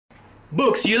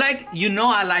Books. You know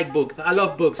I like books. I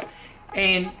love books.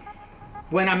 And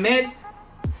when I met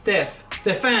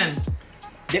Stefan,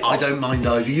 I don't mind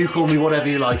either. You call me whatever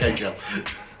you like, Angel.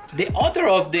 The author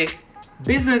of the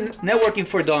Business Networking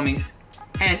for Dummies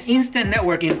and Instant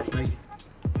Networking,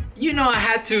 you know I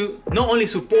had to not only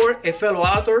support a fellow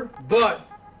author, but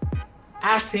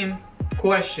ask him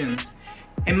questions.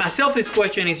 And my selfish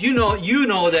question is, you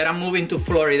know that I'm moving to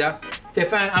Florida.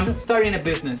 Stefan, I'm starting a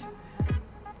business.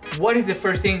 What is the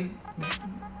first thing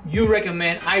you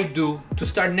recommend I do to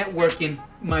start networking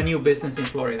my new business in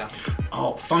Florida?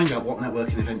 Oh, find out what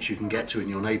networking events you can get to in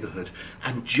your neighborhood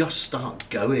and just start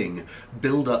going.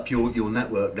 Build up your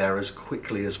network there as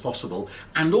quickly as possible.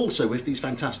 And also with these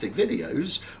fantastic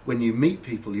videos, when you meet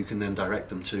people, you can then direct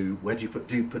them to, where do you put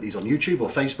these on YouTube or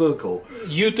Facebook or?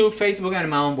 YouTube, Facebook, and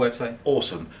my own website.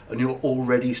 Awesome. And you're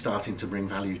already starting to bring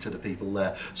value to the people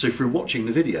there. So through watching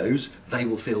the videos, they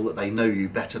will feel that they know you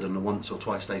better than the once or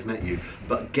twice they've met you.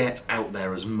 But get out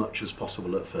there as much as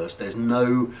possible at first. There's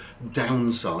no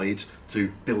downside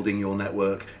to building your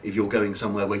network if you're going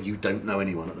somewhere where you don't know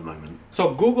anyone at the moment.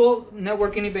 So Google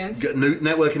networking events. Get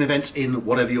networking events in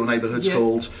whatever your neighborhood's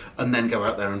called, and then go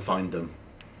out there and find them.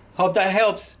 Hope that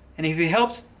helps. And if it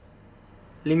helps,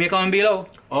 leave me a comment below.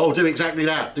 Oh, do exactly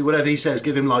that. Do whatever he says.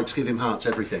 Give him likes, give him hearts,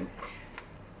 everything.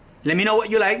 Let me know what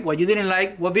you like, what you didn't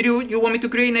like, what video you want me to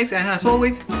create next, and as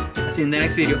always, I'll see you in the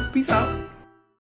next video. Peace out.